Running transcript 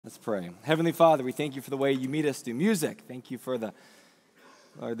Let's pray. Heavenly Father, we thank you for the way you meet us through music. Thank you for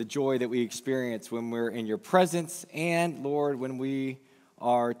the joy that we experience when we're in your presence and, Lord, when we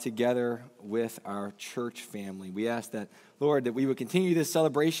are together with our church family. We ask that, Lord, that we would continue this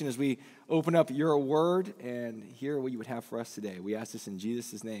celebration as we open up your word and hear what you would have for us today. We ask this in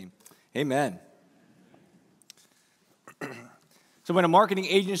Jesus' name. Amen. So when a marketing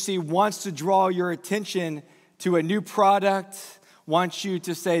agency wants to draw your attention to a new product, wants you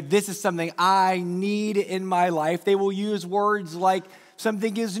to say, this is something I need in my life, they will use words like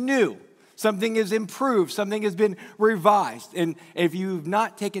something is new, something is improved, something has been revised. And if you've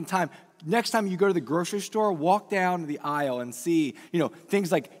not taken time, next time you go to the grocery store, walk down the aisle and see,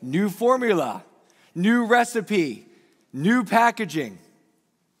 things like new formula, new recipe, new packaging.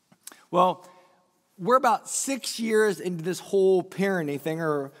 Well, we're about 6 years into this whole parenting thing,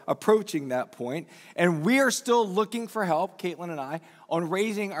 or approaching that point, and we are still looking for help, Caitlin and I, on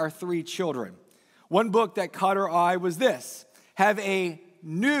raising our 3 children. One book that caught our eye was this: Have a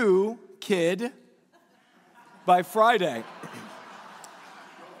New Kid by Friday.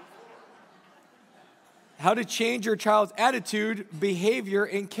 How to change your child's attitude, behavior,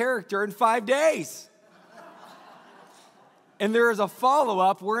 and character in 5 days. And there is a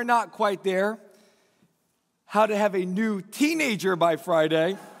follow-up. We're not quite there. How to have a new teenager by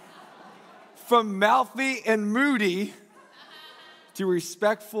Friday. From mouthy and moody to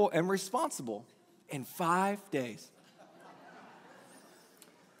respectful and responsible in 5 days.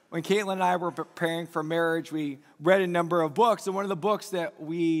 When Caitlin and I were preparing for marriage, we read a number of books, and one of the books that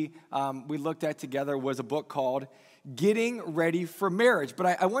we looked at together was a book called Getting Ready for Marriage.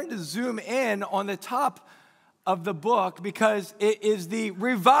 But I wanted to zoom in on the top of the book because it is the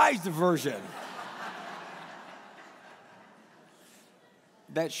revised version.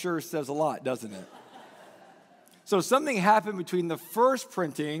 That sure says a lot, doesn't it? So something happened between the first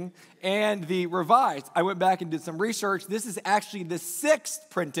printing and the revised. I went back and did some research. This is actually the 6th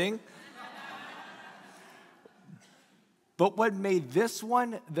printing. But what made this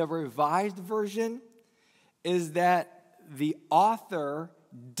one the revised version is that the author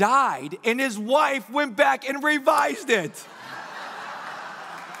died and his wife went back and revised it.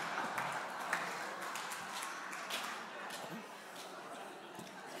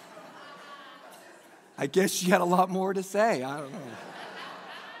 I guess she had a lot more to say. I don't know.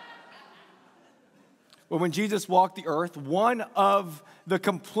 Well, when Jesus walked the earth, one of the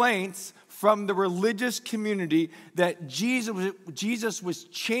complaints from the religious community that Jesus was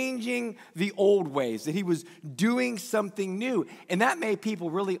changing the old ways, that he was doing something new. And that made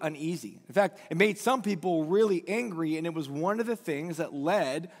people really uneasy. In fact, it made some people really angry, and it was one of the things that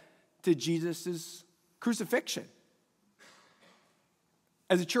led to Jesus' crucifixion.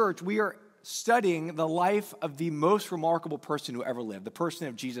 As a church, we are studying the life of the most remarkable person who ever lived, the person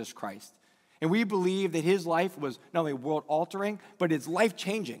of Jesus Christ. And we believe that his life was not only world-altering, but it's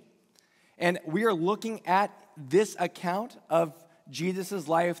life-changing. And we are looking at this account of Jesus'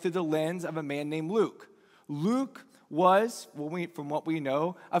 life through the lens of a man named Luke. Luke was, from what we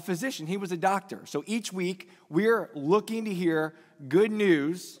know, a physician. He was a doctor. So each week, we're looking to hear good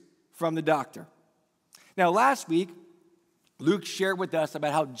news from the doctor. Now, last week, Luke shared with us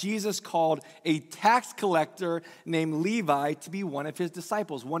about how Jesus called a tax collector named Levi to be one of his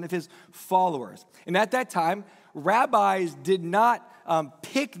disciples, one of his followers. And at that time, rabbis did not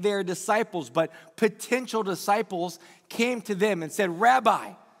pick their disciples, but potential disciples came to them and said,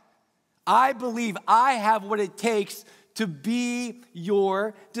 Rabbi, I believe I have what it takes to be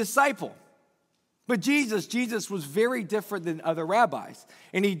your disciple. But Jesus was very different than other rabbis,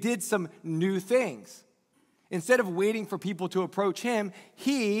 and he did some new things. Instead of waiting for people to approach him,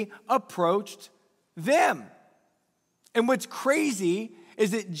 he approached them. And what's crazy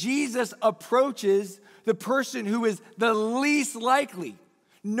is that Jesus approaches the person who is the least likely.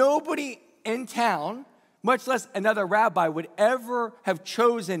 Nobody in town, much less another rabbi, would ever have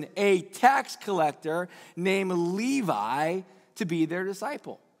chosen a tax collector named Levi to be their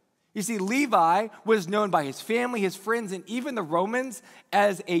disciple. You see, Levi was known by his family, his friends, and even the Romans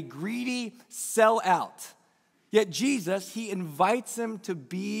as a greedy sellout. Yet Jesus, he invites him to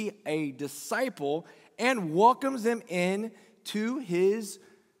be a disciple and welcomes him in to his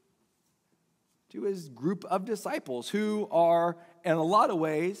group of disciples who are, in a lot of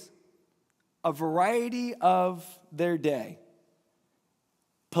ways, a variety of their day.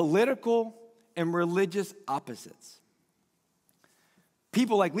 Political and religious opposites.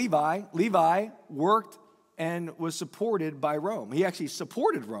 People like Levi worked and was supported by Rome. He actually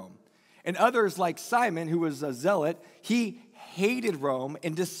supported Rome. And others like Simon, who was a zealot, he hated Rome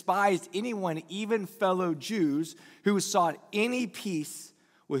and despised anyone, even fellow Jews, who sought any peace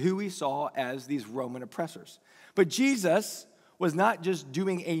with who he saw as these Roman oppressors. But Jesus was not just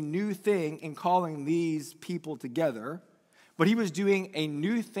doing a new thing in calling these people together, but he was doing a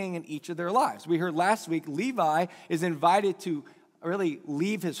new thing in each of their lives. We heard last week, Levi is invited to really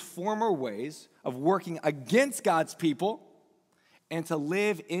leave his former ways of working against God's people and to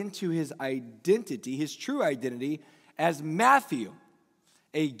live into his identity, his true identity, as Matthew,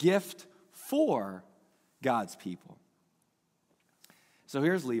 a gift for God's people. So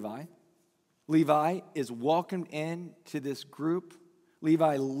here's Levi. Levi is welcomed into this group.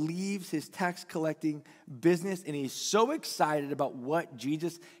 Levi leaves his tax collecting business, and he's so excited about what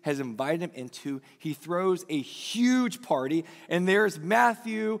Jesus has invited him into. He throws a huge party, and there's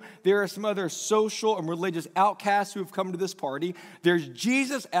Matthew. There are some other social and religious outcasts who have come to this party. There's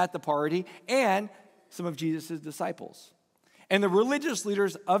Jesus at the party, and some of Jesus' disciples. And the religious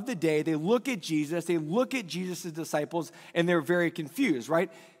leaders of the day, they look at Jesus, disciples, and they're very confused,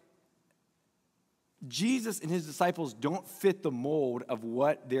 right? Jesus and his disciples don't fit the mold of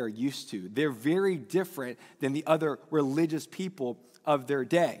what they're used to. They're very different than the other religious people of their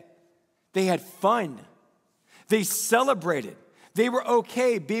day. They had fun. They celebrated. They were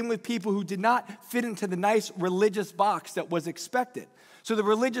okay being with people who did not fit into the nice religious box that was expected. So the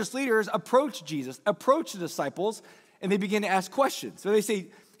religious leaders approached Jesus, approached the disciples, and they begin to ask questions. So they say,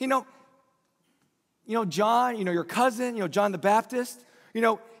 John, your cousin, John the Baptist,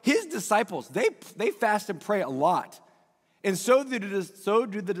 his disciples, they fast and pray a lot. And so do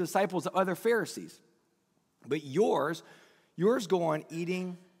the disciples of other Pharisees. But yours go on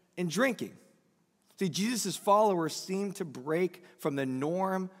eating and drinking. See, Jesus' followers seem to break from the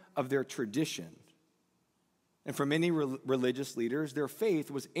norm of their tradition. And for many religious leaders, their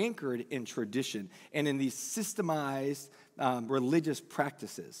faith was anchored in tradition and in these systemized religious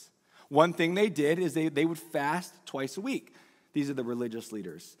practices. One thing they did is they would fast twice a week. These are the religious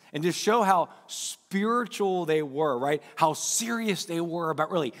leaders. And to show how spiritual they were, right? How serious they were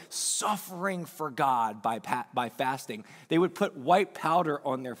about really suffering for God by fasting. They would put white powder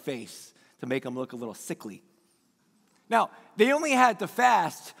on their face to make them look a little sickly. Now, they only had to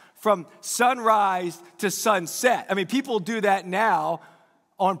fast from sunrise to sunset. I mean, people do that now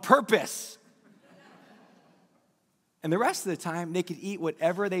on purpose. And the rest of the time, they could eat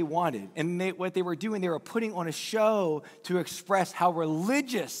whatever they wanted. And what they were doing, they were putting on a show to express how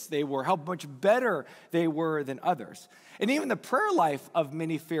religious they were, how much better they were than others. And even the prayer life of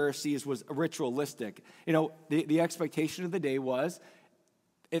many Pharisees was ritualistic. The expectation of the day was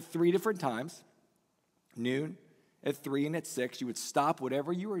at 3 different times, noon, at 3, and at 6, you would stop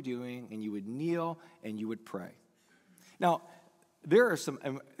whatever you were doing, and you would kneel, and you would pray. Now, there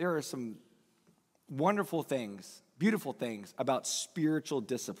are some wonderful things, beautiful things about spiritual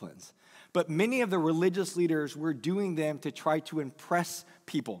disciplines. But many of the religious leaders were doing them to try to impress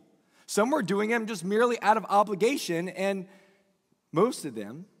people. Some were doing them just merely out of obligation, and most of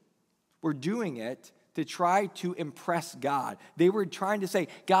them were doing it to try to impress God. They were trying to say,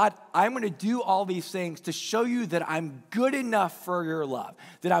 God, I'm going to do all these things to show you that I'm good enough for your love,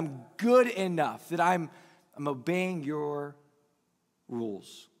 that I'm good enough, that I'm obeying your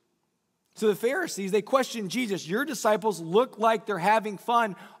rules. So the Pharisees, they questioned Jesus. Your disciples look like they're having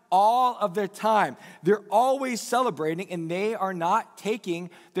fun all of their time. They're always celebrating, and they are not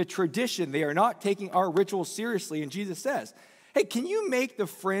taking the tradition. They are not taking our rituals seriously. And Jesus says, hey, can you make the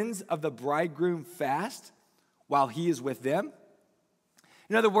friends of the bridegroom fast while he is with them?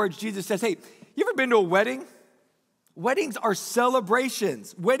 In other words, Jesus says, hey, you ever been to a wedding? Weddings are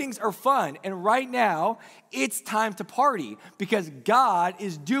celebrations. Weddings are fun. And right now, it's time to party because God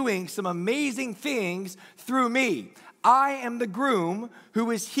is doing some amazing things through me. I am the groom who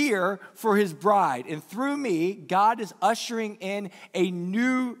is here for his bride. And through me, God is ushering in a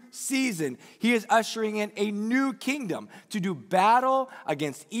new season. He is ushering in a new kingdom to do battle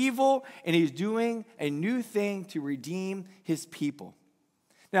against evil. And he's doing a new thing to redeem his people.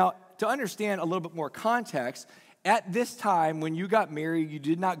 Now, to understand a little bit more context, at this time, when you got married, you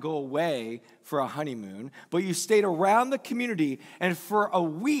did not go away for a honeymoon, but you stayed around the community, and for a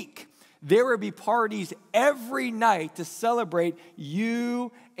week, there would be parties every night to celebrate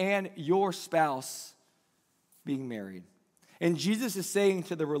you and your spouse being married. And Jesus is saying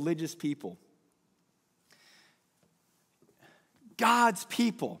to the religious people, God's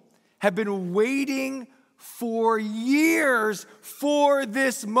people have been waiting for years for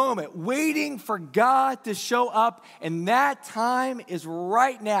this moment, waiting for God to show up, and that time is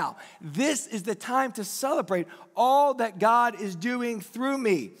right now. This is the time to celebrate all that God is doing through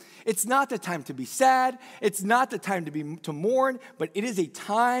me. It's not the time to be sad, it's not the time to mourn, but it is a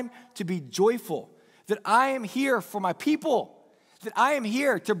time to be joyful, that I am here for my people, that I am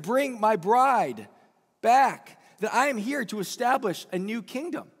here to bring my bride back, that I am here to establish a new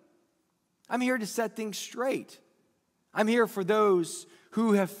kingdom. I'm here to set things straight. I'm here for those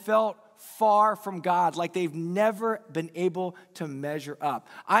who have felt far from God, like they've never been able to measure up.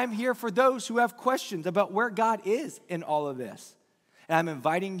 I'm here for those who have questions about where God is in all of this. And I'm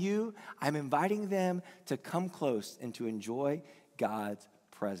inviting them to come close and to enjoy God's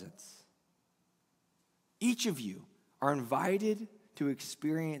presence. Each of you are invited to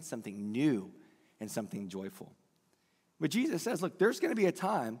experience something new and something joyful. But Jesus says, look, there's going to be a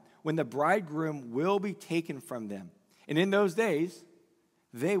time when the bridegroom will be taken from them. And in those days,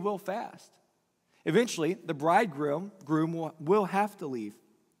 they will fast. Eventually, the bridegroom will have to leave.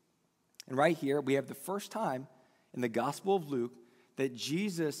 And right here, we have the first time in the Gospel of Luke that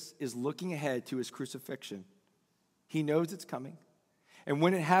Jesus is looking ahead to his crucifixion. He knows it's coming. And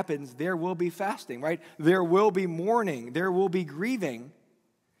when it happens, there will be fasting, right? There will be mourning. There will be grieving.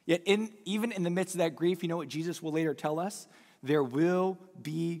 Yet even in the midst of that grief, you know what Jesus will later tell us? There will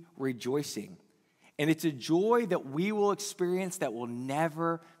be rejoicing. And it's a joy that we will experience that will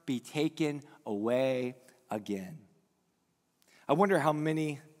never be taken away again. I wonder how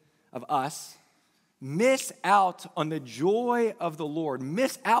many of us miss out on the joy of the Lord,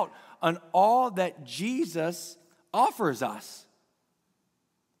 miss out on all that Jesus offers us.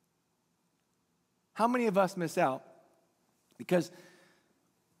 How many of us miss out because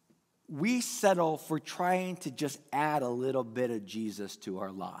we settle for trying to just add a little bit of Jesus to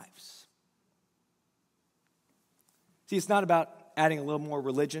our lives? See, it's not about adding a little more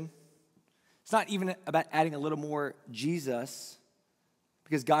religion. It's not even about adding a little more Jesus,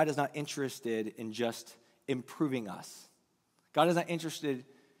 because God is not interested in just improving us. God is not interested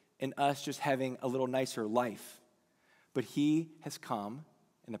in us just having a little nicer life. But he has come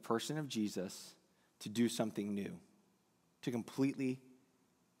in the person of Jesus to do something new, to completely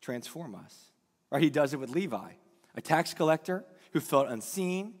transform us. Right? He does it with Levi, a tax collector who felt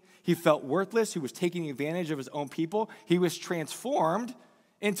unseen. He felt worthless, who was taking advantage of his own people. He was transformed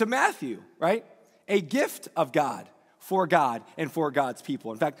into Matthew, right? A gift of God for God and for God's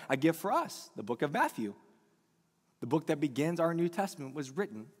people. In fact, a gift for us, the book of Matthew. The book that begins our New Testament was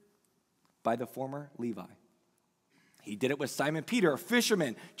written by the former Levi. He did it with Simon Peter, a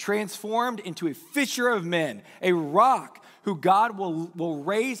fisherman, transformed into a fisher of men, a rock who God will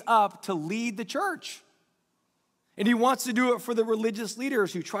raise up to lead the church. And he wants to do it for the religious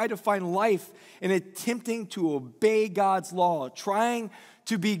leaders who try to find life in attempting to obey God's law, trying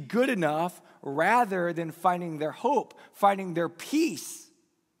to be good enough rather than finding their hope, finding their peace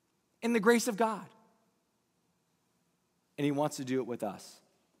in the grace of God. And he wants to do it with us.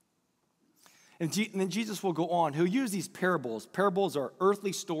 And then Jesus will go on. He'll use these parables. Parables are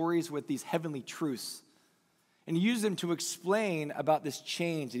earthly stories with these heavenly truths. And he used them to explain about this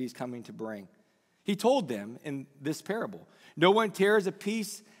change that he's coming to bring. He told them in this parable, no one tears a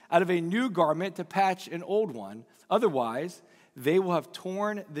piece out of a new garment to patch an old one. Otherwise, they will have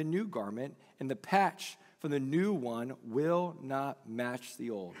torn the new garment, and the patch from the new one will not match the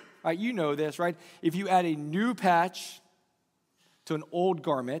old. All right, you know this, right? If you add a new patch to an old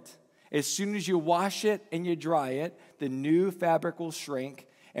garment, as soon as you wash it and you dry it, the new fabric will shrink,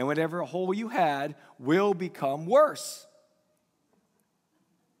 and whatever hole you had will become worse.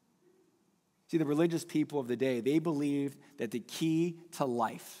 See, the religious people of the day, they believed that the key to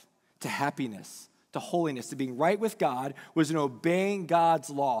life, to happiness, to holiness, to being right with God was in obeying God's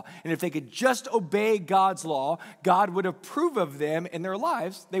law. And if they could just obey God's law, God would approve of them in their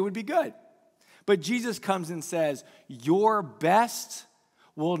lives. They would be good. But Jesus comes and says, your best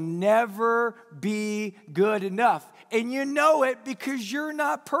will never be good enough. And you know it because you're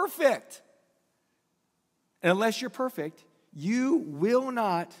not perfect. And unless you're perfect, you will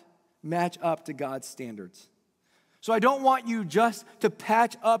not match up to God's standards. So I don't want you just to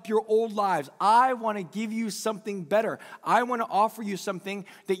patch up your old lives. I want to give you something better. I want to offer you something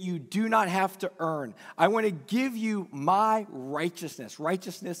that you do not have to earn. I want to give you my righteousness.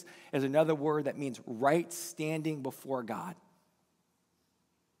 Righteousness is another word that means right standing before God.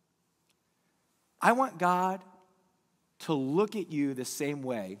 I want God to look at you the same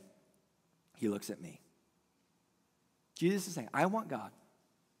way he looks at me. Jesus is saying, I want God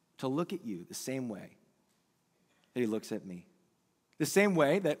to look at you the same way that he looks at me. The same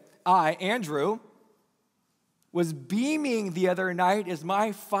way that I, Andrew, was beaming the other night as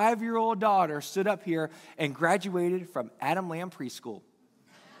my 5-year-old daughter stood up here and graduated from Adam Lamb Preschool.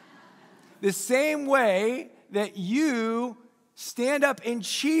 The same way that you stand up and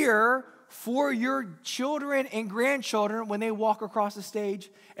cheer for your children and grandchildren when they walk across the stage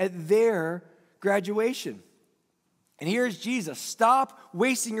at their graduation. And here's Jesus. Stop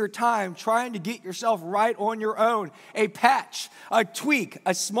wasting your time trying to get yourself right on your own. A patch, a tweak,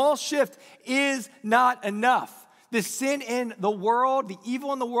 a small shift is not enough. The sin in the world, the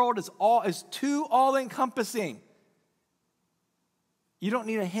evil in the world is too all-encompassing. You don't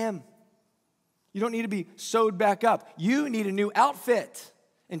need a hem. You don't need to be sewed back up. You need a new outfit.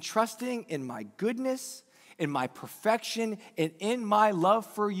 And trusting in my goodness, in my perfection, and in my love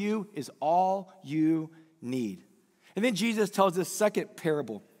for you is all you need. And then Jesus tells this second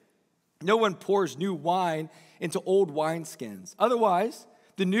parable. No one pours new wine into old wineskins. Otherwise,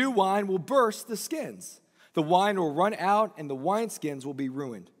 the new wine will burst the skins. The wine will run out and the wineskins will be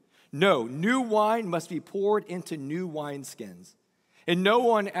ruined. No, new wine must be poured into new wineskins. And no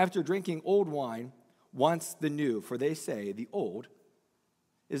one, after drinking old wine, wants the new, for they say the old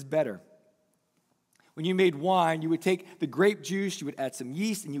is better. When you made wine, you would take the grape juice, you would add some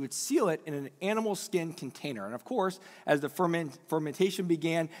yeast, and you would seal it in an animal skin container. And of course, as the fermentation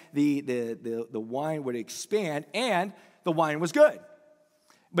began, the wine would expand, and the wine was good.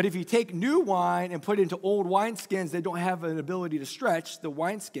 But if you take new wine and put it into old wineskins that don't have an ability to stretch, the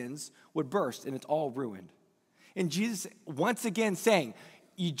wineskins would burst, and it's all ruined. And Jesus, once again, saying,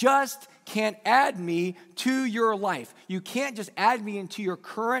 you just can't add me to your life. You can't just add me into your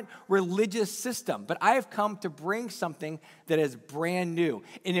current religious system. But I have come to bring something that is brand new.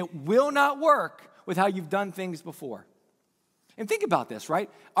 And it will not work with how you've done things before. And think about this, right?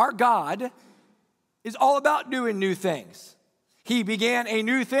 Our God is all about doing new things. He began a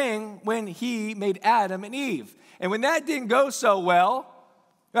new thing when he made Adam and Eve. And when that didn't go so well,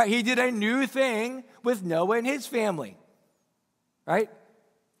 right, he did a new thing with Noah and his family, right?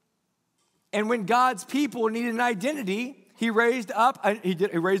 And when God's people needed an identity, he raised up a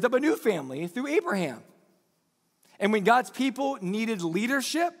new family through Abraham. And when God's people needed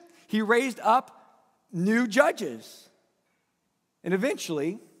leadership, he raised up new judges. And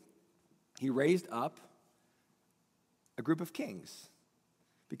eventually, he raised up a group of kings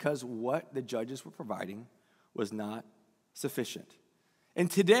because what the judges were providing was not sufficient. And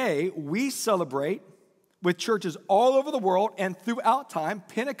today, we celebrate with churches all over the world and throughout time,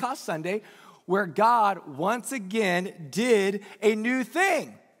 Pentecost Sunday, where God once again did a new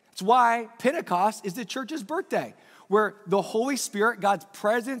thing. That's why Pentecost is the church's birthday, where the Holy Spirit, God's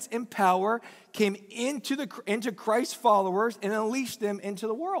presence and power, came into Christ's followers and unleashed them into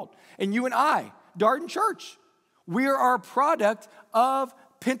the world. And you and I, Darden Church, we are a product of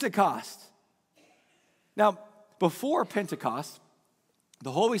Pentecost. Now, before Pentecost,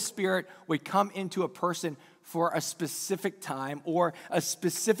 the Holy Spirit would come into a person for a specific time or a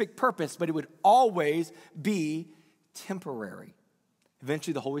specific purpose, but it would always be temporary.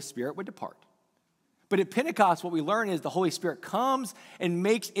 Eventually, the Holy Spirit would depart. But at Pentecost, what we learn is the Holy Spirit comes and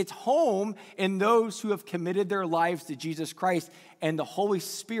makes its home in those who have committed their lives to Jesus Christ, and the Holy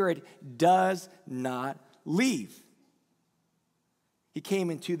Spirit does not leave. He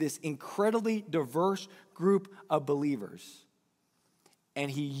came into this incredibly diverse group of believers, and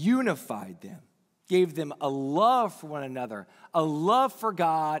he unified them, gave them a love for one another, a love for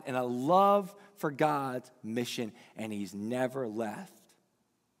God, and a love for God's mission, and he's never left.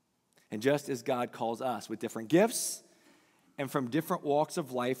 And just as God calls us with different gifts and from different walks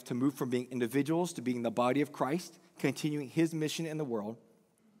of life to move from being individuals to being the body of Christ, continuing his mission in the world,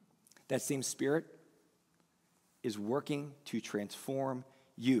 that same Spirit is working to transform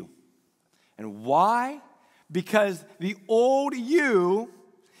you. And why? Because the old you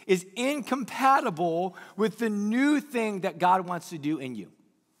is incompatible with the new thing that God wants to do in you.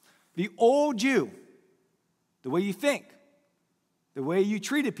 The old you, the way you think, the way you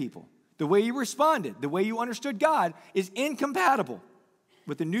treated people, the way you responded, the way you understood God is incompatible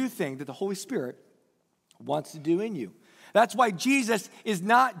with the new thing that the Holy Spirit wants to do in you. That's why Jesus is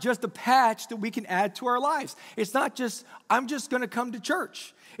not just a patch that we can add to our lives. It's not just, I'm just going to come to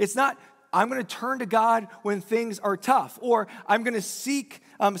church. It's not, I'm going to turn to God when things are tough, or I'm going to seek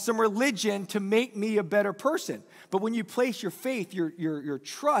some religion to make me a better person. But when you place your faith, your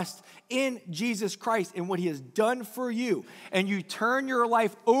trust in Jesus Christ and what he has done for you, and you turn your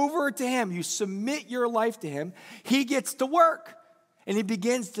life over to him, you submit your life to him, he gets to work, and he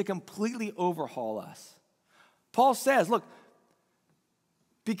begins to completely overhaul us. Paul says, look,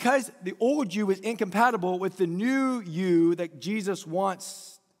 because the old you is incompatible with the new you that Jesus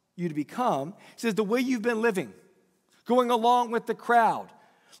wants you to become, he says the way you've been living, going along with the crowd,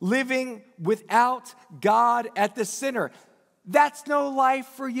 living without God at the center, that's no life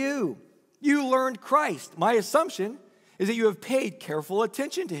for you. You learned Christ. My assumption is that you have paid careful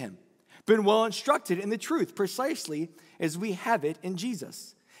attention to him, been well instructed in the truth, precisely as we have it in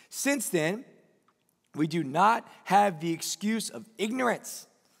Jesus. Since then, We do not have the excuse of ignorance.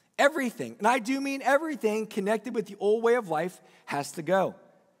 Everything, and I do mean everything connected with the old way of life, has to go.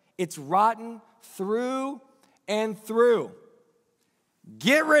 It's rotten through and through.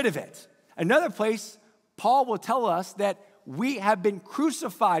 Get rid of it. Another place, Paul will tell us that we have been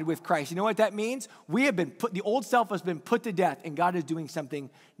crucified with Christ. You know what that means? We have been the old self has been put to death, and God is doing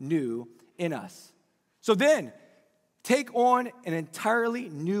something new in us. So then, take on an entirely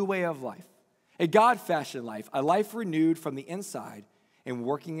new way of life, a God-fashioned life, a life renewed from the inside and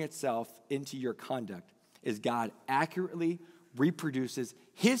working itself into your conduct as God accurately reproduces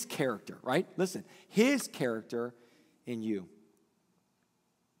his character, right? Listen, his character in you.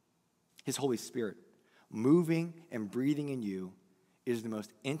 His Holy Spirit moving and breathing in you is the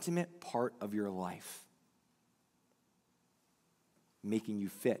most intimate part of your life, making you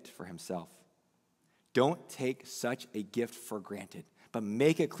fit for himself. Don't take such a gift for granted, but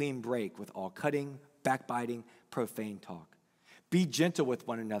make a clean break with all cutting, backbiting, profane talk. Be gentle with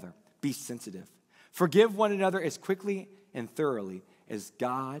one another. Be sensitive. Forgive one another as quickly and thoroughly as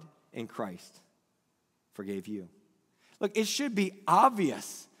God in Christ forgave you. Look, it should be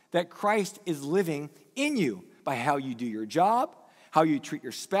obvious that Christ is living in you by how you do your job, how you treat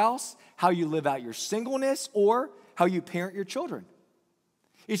your spouse, how you live out your singleness, or how you parent your children.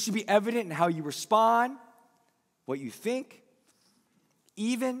 It should be evident in how you respond, what you think,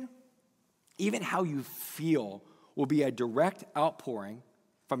 even how you feel will be a direct outpouring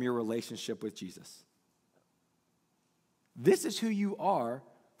from your relationship with Jesus. This is who you are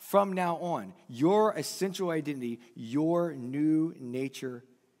from now on. Your essential identity, your new nature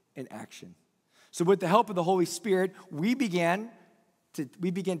in action. So with the help of the Holy Spirit, we begin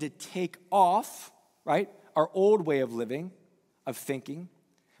to take off, right, our old way of living, of thinking.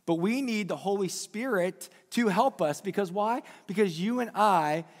 But we need the Holy Spirit to help us because why? Because you and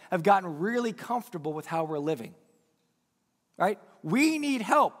I have gotten really comfortable with how we're living. Right? We need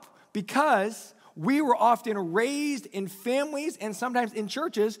help because we were often raised in families and sometimes in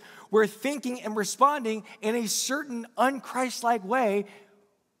churches where thinking and responding in a certain un-Christ-like way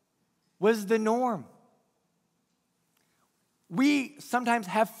was the norm. We sometimes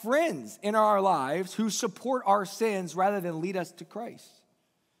have friends in our lives who support our sins rather than lead us to Christ.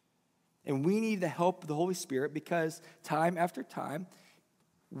 And we need the help of the Holy Spirit because time after time,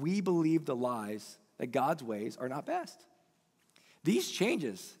 we believe the lies that God's ways are not best. These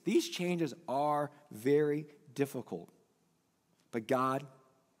changes are very difficult. But God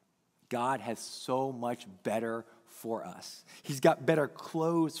has so much better for us. He's got better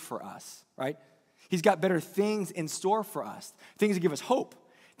clothes for us, right? He's got better things in store for us. Things that give us hope,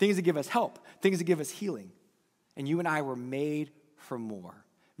 things that give us help, things that give us healing. And you and I were made for more,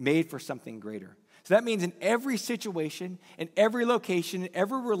 made for something greater. So that means in every situation, in every location, in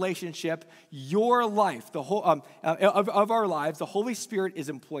every relationship, your life, the whole of our lives, the Holy Spirit is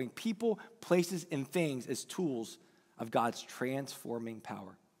employing people, places, and things as tools of God's transforming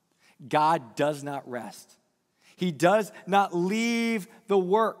power. God does not rest. He does not leave the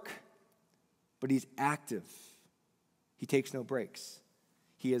work, but he's active. He takes no breaks.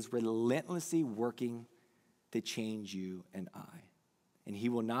 He is relentlessly working to change you and I. And he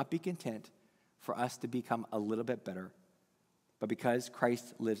will not be content for us to become a little bit better. But because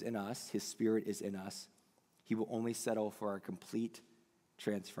Christ lives in us, his Spirit is in us, he will only settle for our complete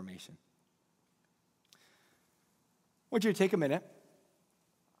transformation. I want you to take a minute,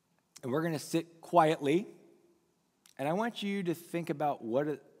 and we're going to sit quietly, and I want you to think about what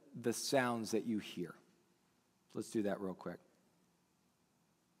are the sounds that you hear. Let's do that real quick.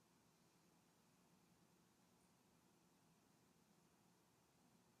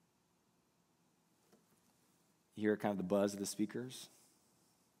 You hear kind of the buzz of the speakers.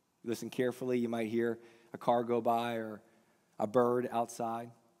 Listen carefully. You might hear a car go by or a bird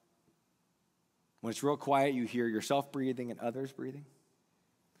outside. When it's real quiet, you hear yourself breathing and others breathing.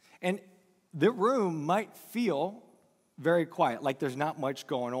 And the room might feel very quiet, like there's not much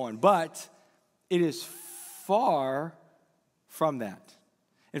going on, but it is far from that.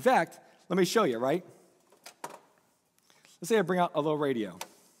 In fact, let me show you, right? Let's say I bring out a little radio.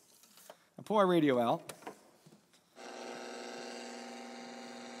 I pull my radio out.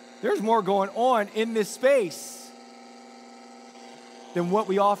 There's more going on in this space than what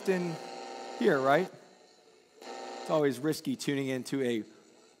we often hear, right? It's always risky tuning into a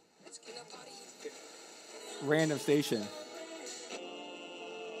random station.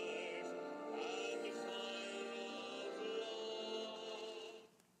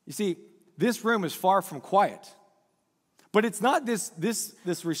 You see, this room is far from quiet, But it's not this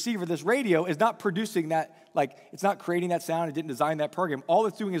receiver, this radio is not producing that, like, it's not creating that sound. It didn't design that program. All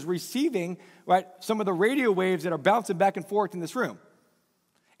it's doing is receiving, right, some of the radio waves that are bouncing back and forth in this room.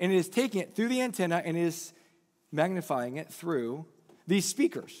 And it is taking it through the antenna and is magnifying it through these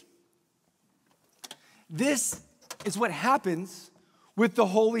speakers. This is what happens with the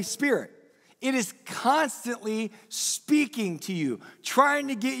Holy Spirit. It is constantly speaking to you, trying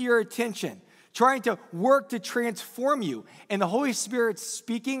to get your attention, trying to work to transform you. And the Holy Spirit's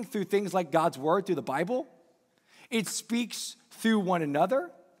speaking through things like God's Word, through the Bible. It speaks through one another.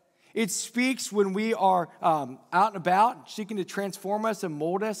 It speaks when we are out and about, seeking to transform us and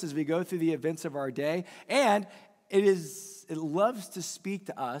mold us as we go through the events of our day. And it loves to speak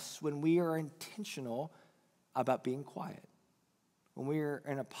to us when we are intentional about being quiet. When we're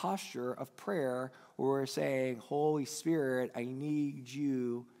in a posture of prayer where we're saying, Holy Spirit, I need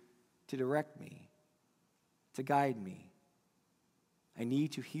you to direct me, to guide me. I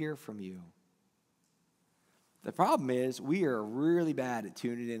need to hear from you. The problem is we are really bad at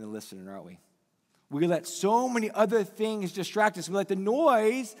tuning in and listening, aren't we? We let so many other things distract us. We let the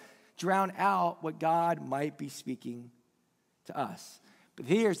noise drown out what God might be speaking to us. But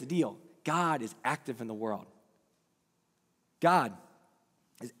here's the deal. God is active in the world. God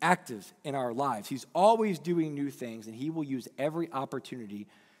is active in our lives. He's always doing new things, and he will use every opportunity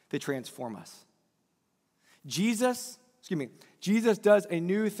to transform us. Jesus does a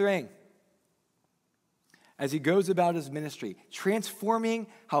new thing as he goes about his ministry, transforming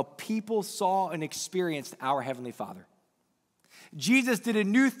how people saw and experienced our Heavenly Father. Jesus did a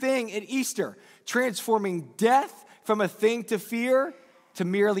new thing at Easter, transforming death from a thing to fear to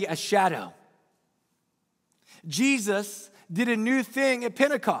merely a shadow. Jesus did a new thing at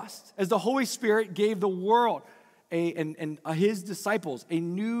Pentecost as the Holy Spirit gave the world and his disciples a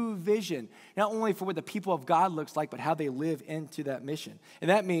new vision, not only for what the people of God looks like, but how they live into that mission. And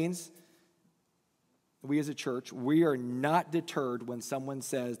that means we as a church, we are not deterred when someone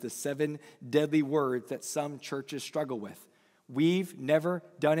says the 7 deadly words that some churches struggle with. We've never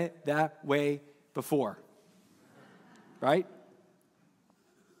done it that way before, right?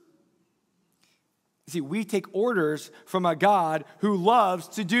 See, we take orders from a God who loves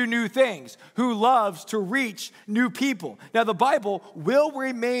to do new things, who loves to reach new people. Now, the Bible will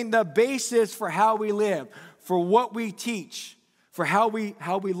remain the basis for how we live, for what we teach, for how we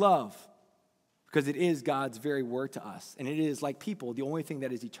love, because it is God's very word to us. And it is, like people, the only thing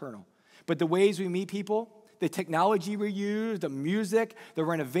that is eternal. But the ways we meet people, the technology we use, the music, the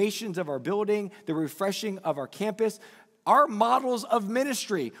renovations of our building, the refreshing of our campus, our models of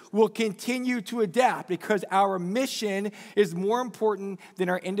ministry will continue to adapt because our mission is more important than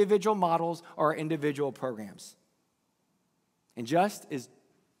our individual models or our individual programs. And just as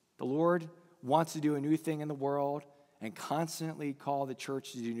the Lord wants to do a new thing in the world and constantly call the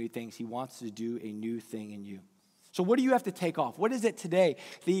church to do new things, he wants to do a new thing in you. So what do you have to take off? What is it today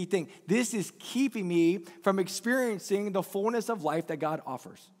that you think, this is keeping me from experiencing the fullness of life that God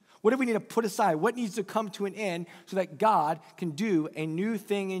offers? What do we need to put aside? What needs to come to an end so that God can do a new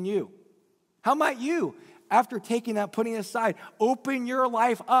thing in you? How might you, after taking that, putting it aside, open your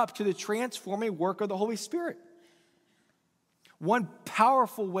life up to the transforming work of the Holy Spirit? One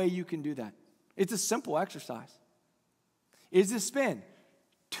powerful way you can do that, it's a simple exercise, is to spend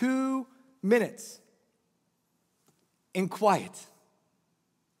 2 minutes in quiet,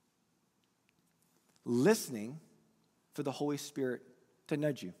 listening for the Holy Spirit to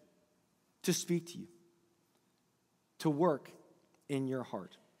nudge you, to speak to you, to work in your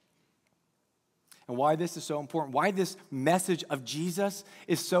heart. And why this is so important, why this message of Jesus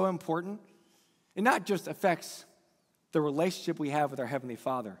is so important, it not just affects the relationship we have with our Heavenly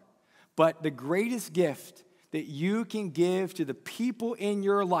Father, but the greatest gift that you can give to the people in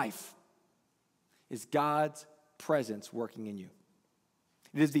your life is God's presence working in you.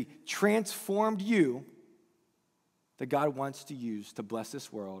 It is the transformed you that God wants to use to bless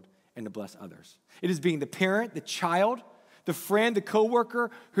this world and to bless others. It is being the parent, the child, the friend, the coworker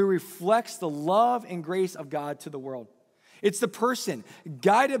who reflects the love and grace of God to the world. It's the person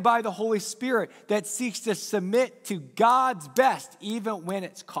guided by the Holy Spirit that seeks to submit to God's best even when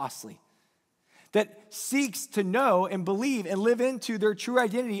it's costly. That seeks to know and believe and live into their true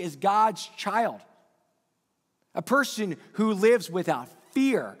identity as God's child. A person who lives without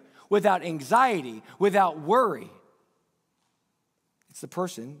fear, without anxiety, without worry. It's the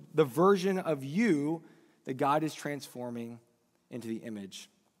person, the version of you that God is transforming into the image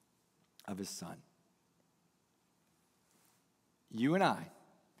of his Son. You and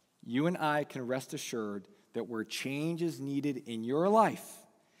I can rest assured that where change is needed in your life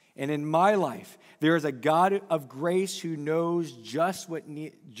And in my life, there is a God of grace who knows just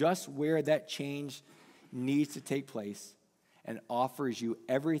where that change needs to take place and offers you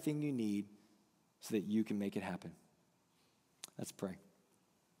everything you need so that you can make it happen. Let's pray.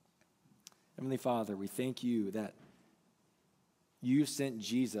 Heavenly Father, we thank you that you sent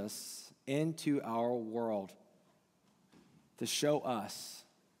Jesus into our world to show us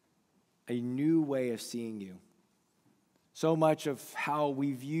a new way of seeing you. So much of how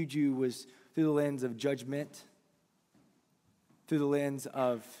we viewed you was through the lens of judgment, through the lens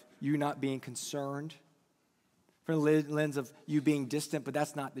of you not being concerned, from the lens of you being distant, but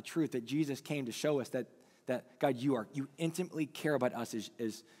that's not the truth, that Jesus came to show us that God, you intimately care about us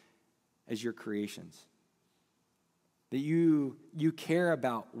as your creations. That you care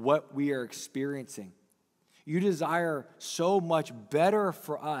about what we are experiencing. You desire so much better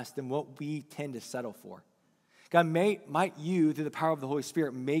for us than what we tend to settle for. God, might you, through the power of the Holy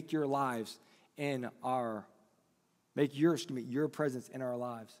Spirit, make your lives make your presence in our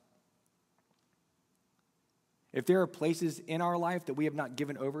lives. If there are places in our life that we have not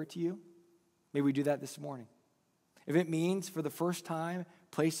given over to you, may we do that this morning. If it means for the first time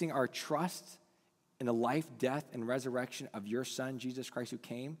placing our trust in the life, death, and resurrection of your Son, Jesus Christ, who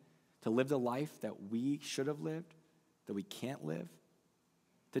came to live the life that we should have lived, that we can't live,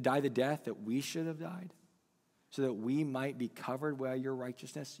 to die the death that we should have died, so that we might be covered by your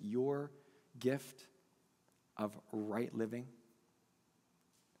righteousness, your gift of right living.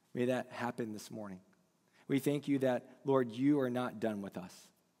 May that happen this morning. We thank you that, Lord, you are not done with us.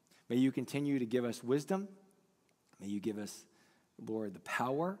 May you continue to give us wisdom. May you give us, Lord, the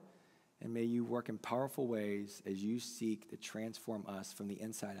power. And may you work in powerful ways as you seek to transform us from the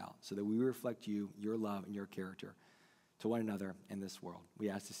inside out so that we reflect you, your love, and your character to one another in this world. We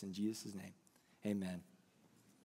ask this in Jesus' name. Amen.